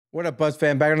What up, Buzz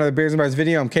fan? Back on another Beers and Bars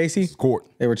video. I'm Casey. Court.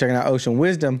 They were checking out Ocean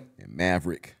Wisdom. And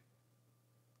Maverick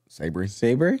Sabre.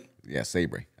 Sabre? Yeah,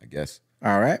 Sabre, I guess.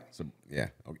 All right. So, yeah.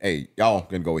 Okay. Hey, y'all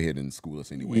can go ahead and school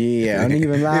us anyway. Yeah,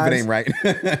 uneven lives. If it ain't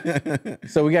right.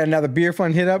 So we got another beer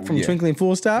fun hit up from Twinkling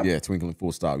Full Stop. Yeah, Twinkling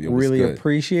Full Stop. Yo, really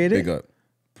appreciate it. Big up.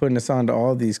 Putting us on to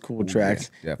all these cool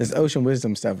tracks. Yeah, this Ocean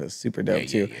Wisdom stuff is super dope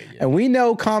too. Yeah. And we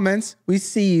know comments. We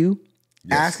see you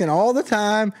asking all the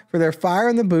time for their fire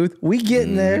in the booth. We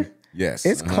getting there. Yes.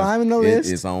 It's climbing the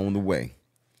list. It is on the way.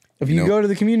 If you go to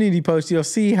the community post, you'll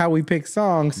see how we pick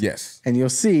songs. Yes. And you'll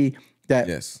see that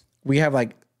we have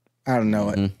like, I don't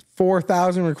know,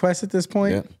 4,000 requests at this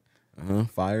point. Yep.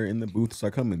 Fire in the booths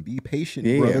are coming. Be patient,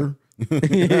 brother.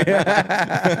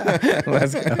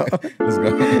 Let's go. Let's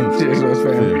go. Cheers, West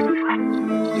family.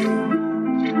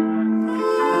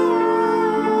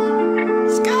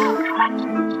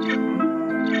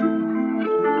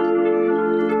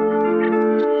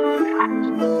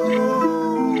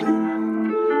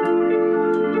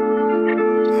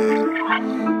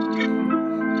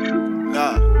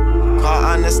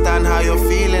 Understand how you're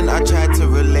feeling. I tried to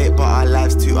relate, but our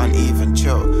lives too uneven.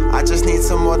 Chill. I just need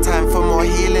some more time for more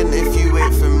healing. If you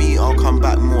wait for me, I'll come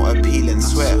back more appealing.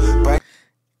 Swear.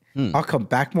 I'll come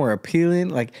back more appealing.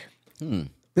 Like,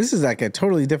 this is like a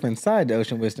totally different side to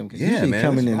Ocean Wisdom because usually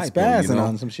coming in spazzing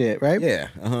on some shit, right? Yeah.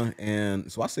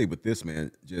 And so I say with this,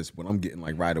 man, just what I'm getting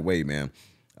like right away, man.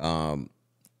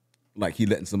 Like he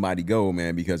letting somebody go,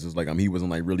 man, because it's like he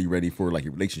wasn't like really ready for like a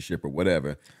relationship or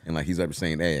whatever, and like he's ever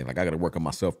saying, hey, like I got to work on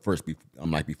myself first.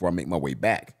 Before I make my way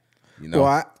back, you know.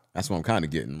 Well, that's what I'm kind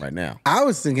of getting right now. I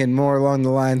was thinking more along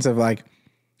the lines of like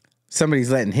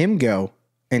somebody's letting him go,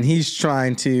 and he's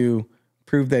trying to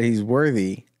prove that he's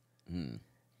worthy.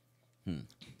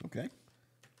 Okay.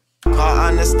 Can't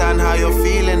understand how you're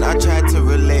feeling. I tried to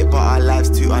relate, but our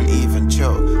lives too uneven.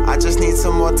 Chill. I just need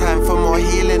some more time for more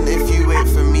healing. If you wait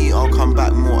for me, I'll come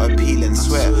back more appealing.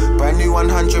 Swear. Brand new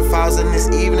 100,000 this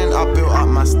evening. I built up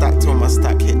my stack till my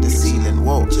stack hit the ceiling.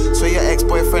 Whoa. So your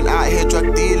ex-boyfriend out here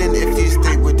drug dealing. If you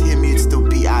stayed with him, you'd still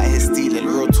be out here stealing.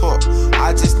 Real talk.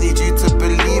 I just need you to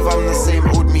believe I'm the same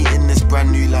old me in this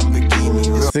brand new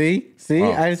Lamborghini. Real. See,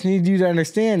 I just need you to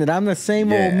understand that I'm the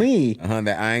same old me.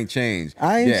 That I ain't changed.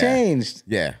 I ain't changed.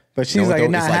 Yeah. But she's like,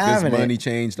 not it's like having this money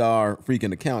changed our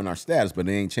freaking account and our status, but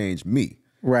it ain't changed me.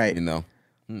 Right. You know?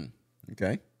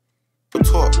 Okay.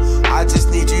 Talk. I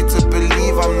just need you to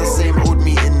believe I'm the same old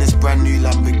me in this brand new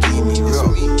Lamborghini.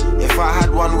 Real. If I had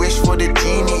one wish for the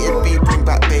genie, it'd be bring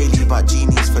back Bailey, but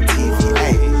genies for TV.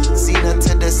 Hey, seen her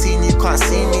to the scene, you can't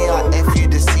see me. I F you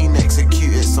the scene,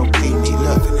 execute it so cleanly.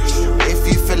 Look, if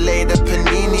you fillet the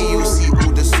panini, you'll see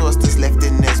all the sauce that's left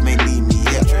in there's mainly me.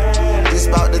 Yeah, this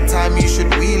about the time you should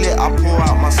wheel it. I pour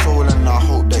out my soul and I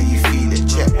hope that you feel it.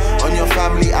 Check on your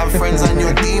family and friends and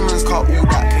your demons, cause all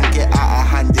that can get out of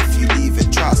hand if you leave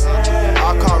it. Trust.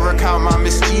 I can't recount my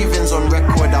mischievings on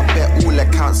record. I bet all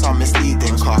accounts are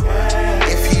misleading. Cause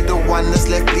if he the one that's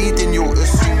left bleeding, you'll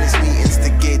assume it's me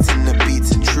instigating the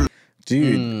beating. True.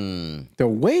 Dude, the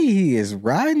way he is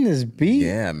riding this beat,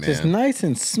 man. Just nice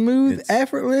and smooth,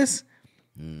 effortless,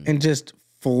 and just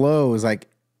flows like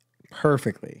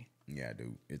perfectly. Yeah,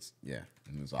 dude. It's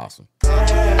awesome.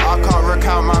 I can't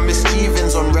recount my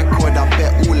mischievings on record. I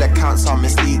bet all accounts are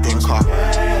misleading. Cause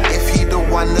if he the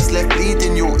one that's left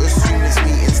bleeding, you'll assume it's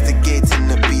me instigating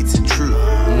the beating. True.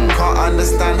 Can't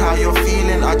understand how you're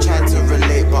feeling. I tried to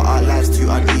relate, but our lives too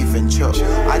uneven. Chill.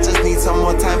 I just need some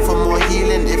more time for more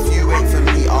healing. If you wait for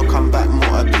me, I'll come back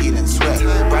more appealing. Swear.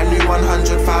 Brand new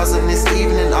 100,000 this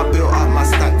evening. I built up my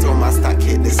stack till my stack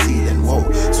hit the ceiling.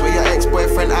 Whoa. So your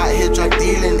ex-boyfriend out here drug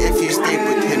dealing. If you stayed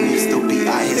with him, you'd still be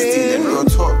out here stealing. Real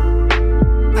talk.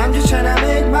 I'm just trying to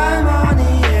make my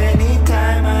money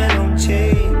anytime I don't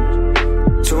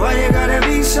change. So why you gotta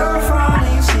be so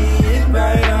funny? See it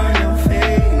right on your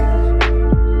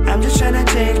face. I'm just trying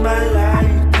to change my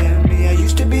life. Tell me I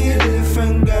used to be a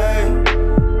different guy.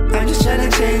 I'm just trying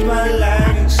to change my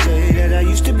life. Say that I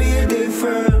used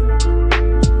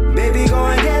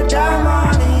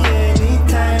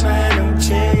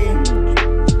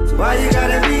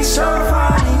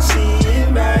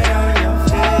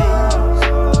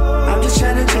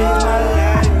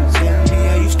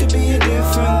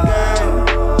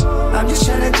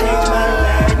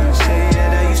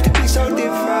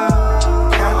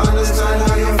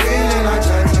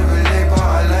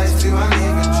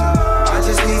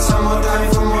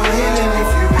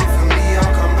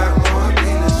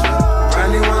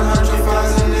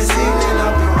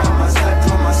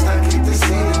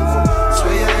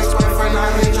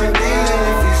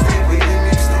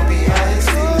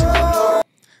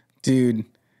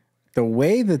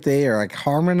that they are like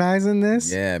harmonizing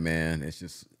this. Yeah, man. It's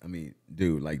just, I mean,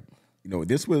 dude, like, you know,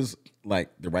 this was like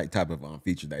the right type of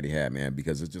feature that he had, man,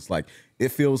 because it's just like, it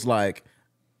feels like,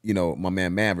 you know, my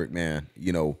man Maverick, man,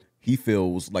 you know, he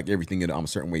feels like everything in a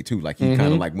certain way too. Like he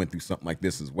kind of like went through something like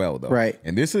this as well, though. Right.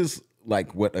 And this is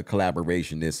like what a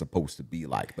collaboration is supposed to be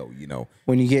like, though, you know.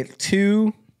 When you get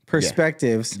two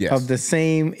perspectives of the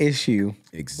same issue.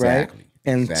 Exactly. Right?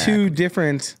 And two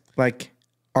different like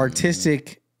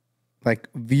artistic like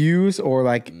views or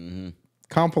like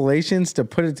compilations to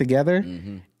put it together,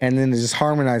 and then it just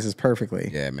harmonizes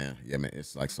perfectly. Yeah, man. Yeah, man.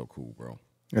 It's like so cool, bro.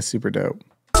 That's super dope.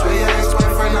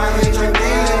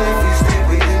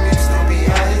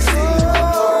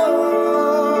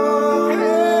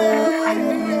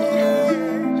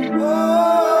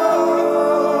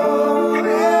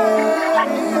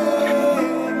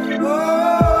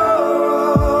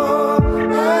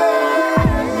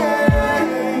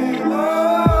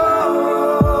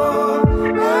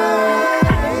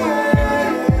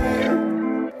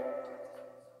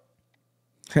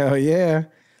 Hell yeah.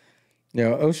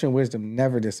 Yo, Ocean Wisdom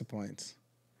never disappoints.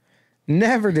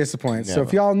 Never disappoints. Never. So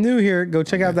if y'all new here, go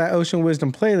check out that Ocean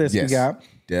Wisdom playlist we got.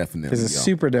 Definitely. Because it's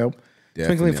super dope.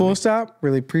 Twinkling Full Stop.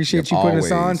 Really appreciate you putting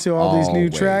us on to all these new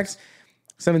tracks.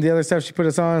 Some of the other stuff she put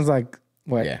us on is like,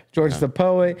 what? Yeah. George the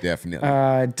Poet. Definitely.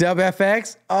 Dub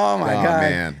FX. Oh my God.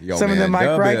 Man. Yo, some of the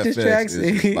Mike Righteous tracks.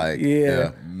 Like,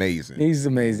 amazing. He's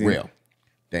amazing. Real.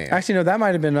 Damn. Actually, no, that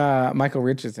might have been Michael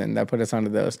Richardson that put us onto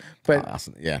those. But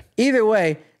awesome. Either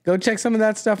way, go check some of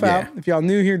that stuff out. If y'all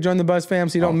new here, join the Buzz fam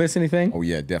so you don't miss anything. Oh,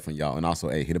 yeah, definitely, y'all. And also,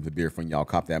 hey, hit up the beer fund, y'all.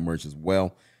 Cop that merch as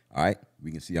well. All right?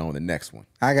 We can see y'all on the next one.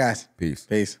 All right, guys. Peace.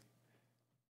 Peace.